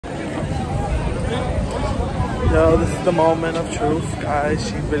Yo, this is the moment of truth, guys.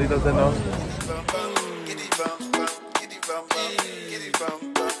 She really doesn't know.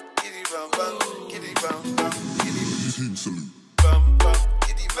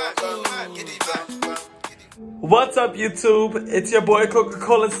 What's up, YouTube? It's your boy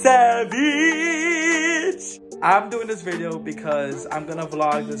Coca-Cola Savage. I'm doing this video because I'm gonna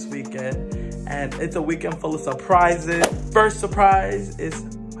vlog this weekend, and it's a weekend full of surprises. First surprise is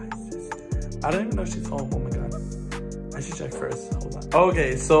my sister. I don't even know if she's home. Oh my god. I should check first. Hold on.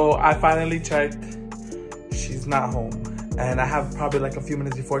 Okay, so I finally checked. She's not home. And I have probably like a few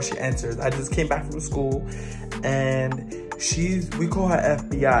minutes before she enters. I just came back from school and we call her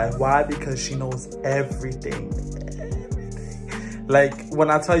FBI. Why? Because she knows everything. Like when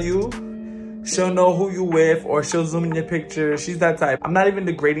I tell you, she'll know who you with, or she'll zoom in your picture. She's that type. I'm not even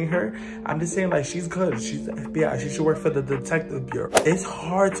degrading her. I'm just saying, like, she's good. She's the FBI. She should work for the detective bureau. It's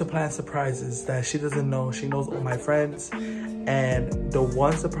hard to plan surprises that she doesn't know. She knows all my friends. And the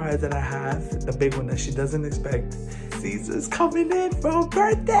one surprise that I have, the big one that she doesn't expect, Cezar's coming in for her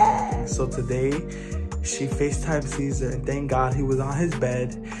birthday. So today, she FaceTimed Cezar, and thank God he was on his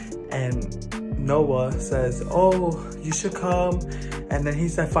bed. And Noah says, oh, you should come. And then he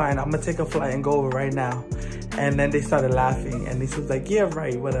said, fine, I'm gonna take a flight and go over right now. And then they started laughing, and he was like, yeah,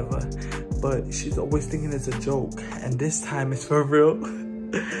 right, whatever. But she's always thinking it's a joke, and this time it's for real.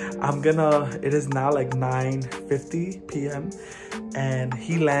 It is now like 9:50 p.m. and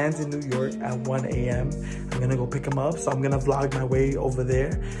he lands in New York at 1 a.m. I'm gonna go pick him up, so I'm gonna vlog my way over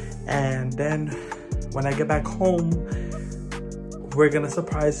there. And then when I get back home, we're gonna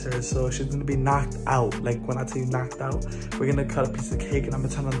surprise her. So she's gonna be knocked out. Like when I tell you knocked out, we're gonna cut a piece of cake and I'm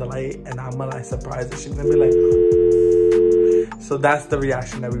gonna turn on the light and I'm gonna like surprise her. She's gonna be like, so that's the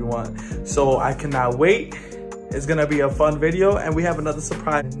reaction that we want. So I cannot wait. It's gonna be a fun video, and we have another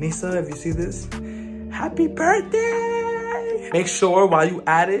surprise. Nisa, if you see this, happy birthday! Make sure while you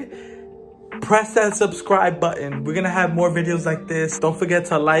at it, press that subscribe button. We're gonna have more videos like this. Don't forget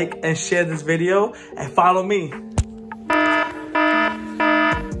to like and share this video and follow me. I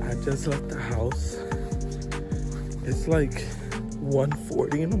just left the house. It's like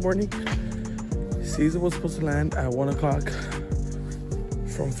 1:40 in the morning. Cezar was supposed to land at 1 o'clock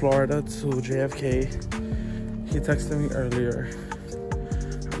from Florida to JFK. He texted me earlier.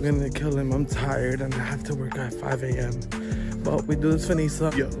 I'm gonna kill him. I'm tired and I have to work at 5 a.m. But we do this for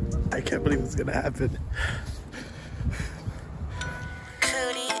Nisa. Yo, I can't believe it's gonna happen.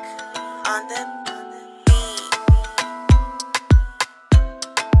 Kudy on the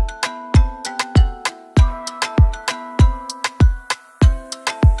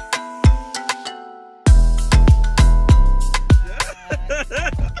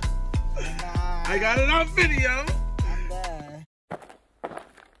I got it on video.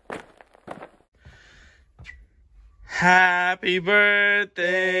 Happy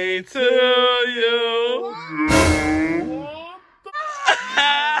birthday to you.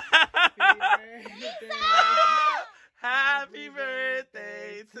 Happy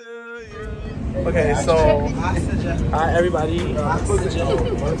birthday to you. Okay, so everybody,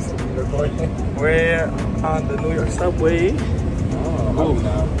 we're on the New York subway. Ooh.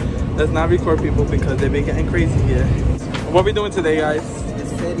 Let's not record people because they've been getting crazy here. What are we doing today, guys? The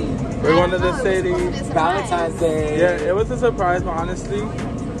city. We're going to the city. Valentine's Day. Yeah, it was a surprise, but honestly,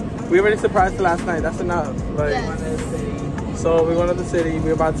 we already surprised her last night. That's enough. Like, Yes. so we're going to the city.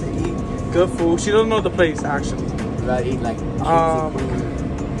 We're about to eat good food. She doesn't know the place, actually. We're about to eat like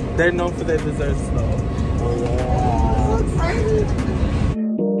They're known for their desserts, though. oh yeah. so excited.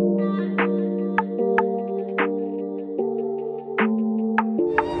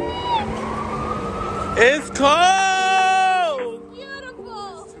 It's cold!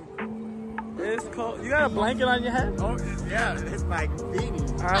 Beautiful. It's cold. You got a blanket on your head? Oh yeah, it's like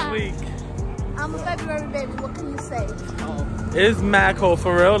beanie. I'm weak. I'm a February baby. What can you say? It's mad cold,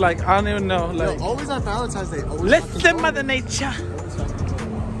 for real. Like, I don't even know. Like, Yo, always on Valentine's Day. Always listen, Mother Nature.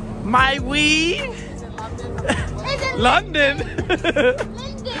 My weave. It's in London.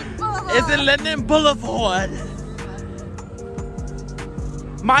 Linden Boulevard. It's in London Boulevard.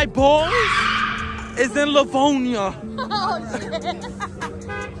 My boy is in Livonia. Oh shit.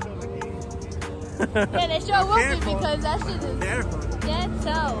 Yeah, they sure will be because that shit is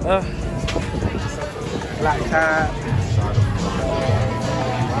ghetto. Black cat.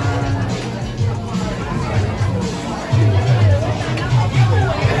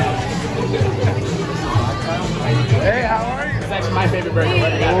 Hey, how are you? It's actually my favorite burger.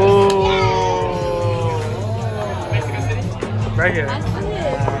 Oh. Mexico City? Right here.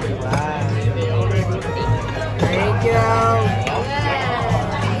 Thank you.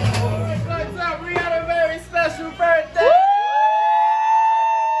 What's up? We got a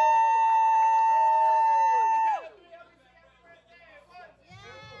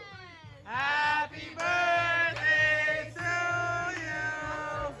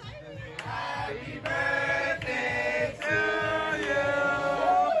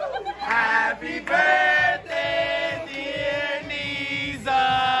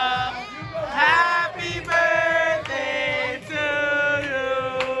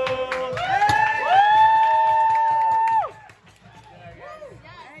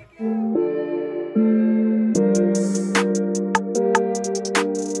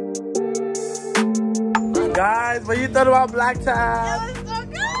about Black Tab? It was so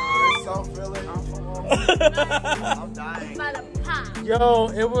good. It's so filling. I'm dying. By the pop. Yo,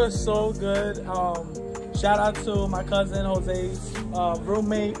 it was so good. Shout out to my cousin Jose's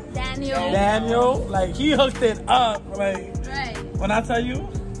roommate Daniel. Like, he hooked it up. Like, Right. when I tell you,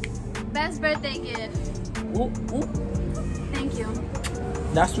 Best birthday gift. ooh, ooh, Thank you.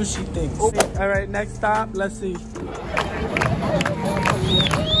 that's what she thinks. All right, next stop. Let's see.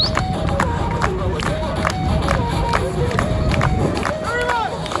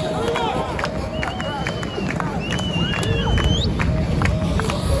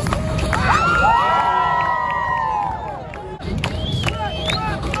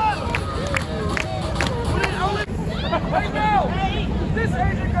 This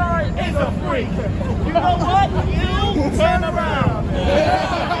Asian guy is a freak. You know what? You turn around.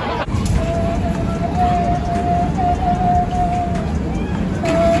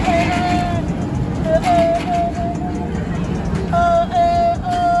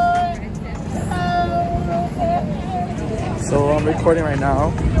 So I'm recording right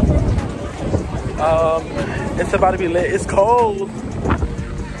now. It's about to be lit. It's cold.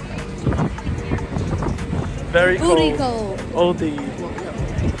 Very cold. Booty cold. OD.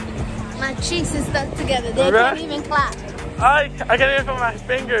 My cheeks are stuck together. They Right. can't even clap. I can't even feel my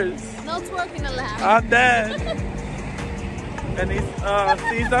fingers. No twerking allowed. I'm dead. And these,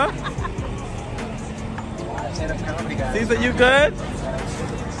 Cezar? Stand-up comedy guy. Cezar, you good?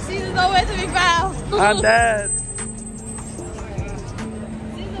 Caesar's nowhere to be found. I'm dead.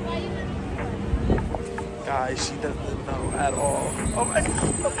 Caesar, why you not? Guys, she doesn't know at all. Oh my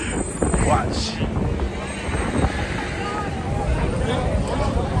God. Watch.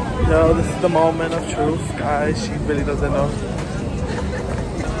 Yo, this is the moment of truth, guys. She really doesn't know.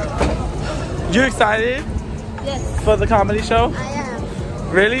 You excited Yes, for the comedy show? I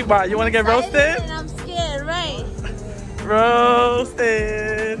am. Really? Why? You want to get roasted? And I'm scared, right?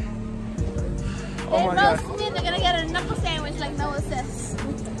 Roasted. Oh They my God. roast me, they're gonna get a knuckle sandwich like Noah says.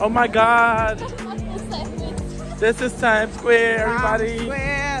 Oh my God. Knuckle sandwich. This is Times Square, everybody.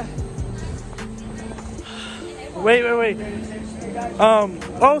 Wait.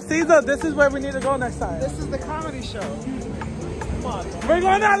 Oh, Cezar, this is where we need to go next time. This is the comedy show. We're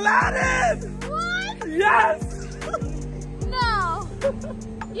going to Aladdin! What? Yes! No.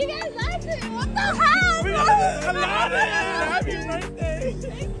 You guys lied to me. What the hell? We're going to Aladdin! Happy birthday!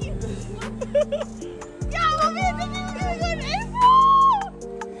 Thank you. Yo, what means this is gonna go in April?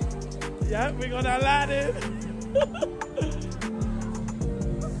 Yeah, we're going to Aladdin.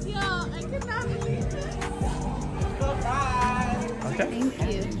 Yo, I cannot believe this. Okay. Thank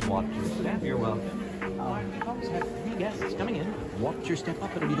you. Watch your step. You're welcome. We always have 3 guests coming in. Watch your step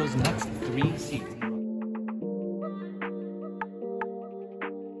up. It'll be those next 3 seats.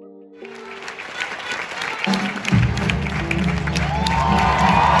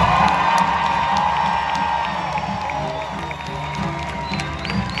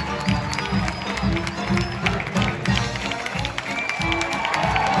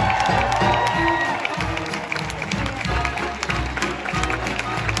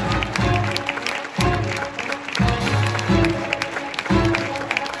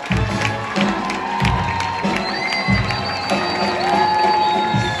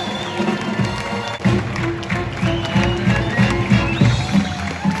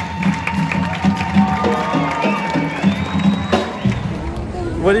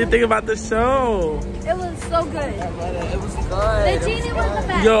 What do you think about the show? It was so good. It was good. The genie was the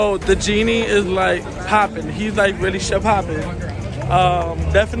best. Yo, the genie is like popping. He's like really shit popping.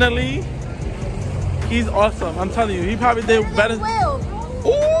 Definitely, he's awesome. I'm telling you, he probably did better. Will.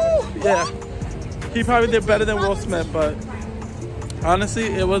 Ooh, yeah. He probably did better than Will Smith, but honestly,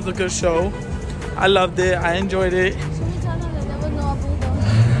 it was a good show. I loved it. I enjoyed it. Should we tell them that there was no Abu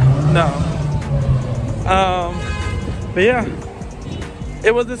though? No. But yeah,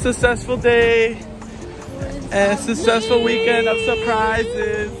 it was a successful day and a successful weekend of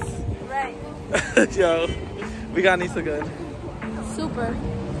surprises. Right. Yo, we got Nisa good. Super.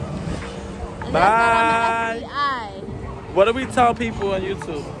 And Bye. that's not on What do we tell people on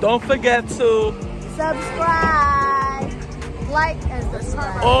YouTube? Don't forget to subscribe, like, and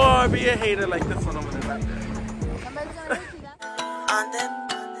subscribe. or be a hater like this one over there. Somebody's gonna hit you, guys. On the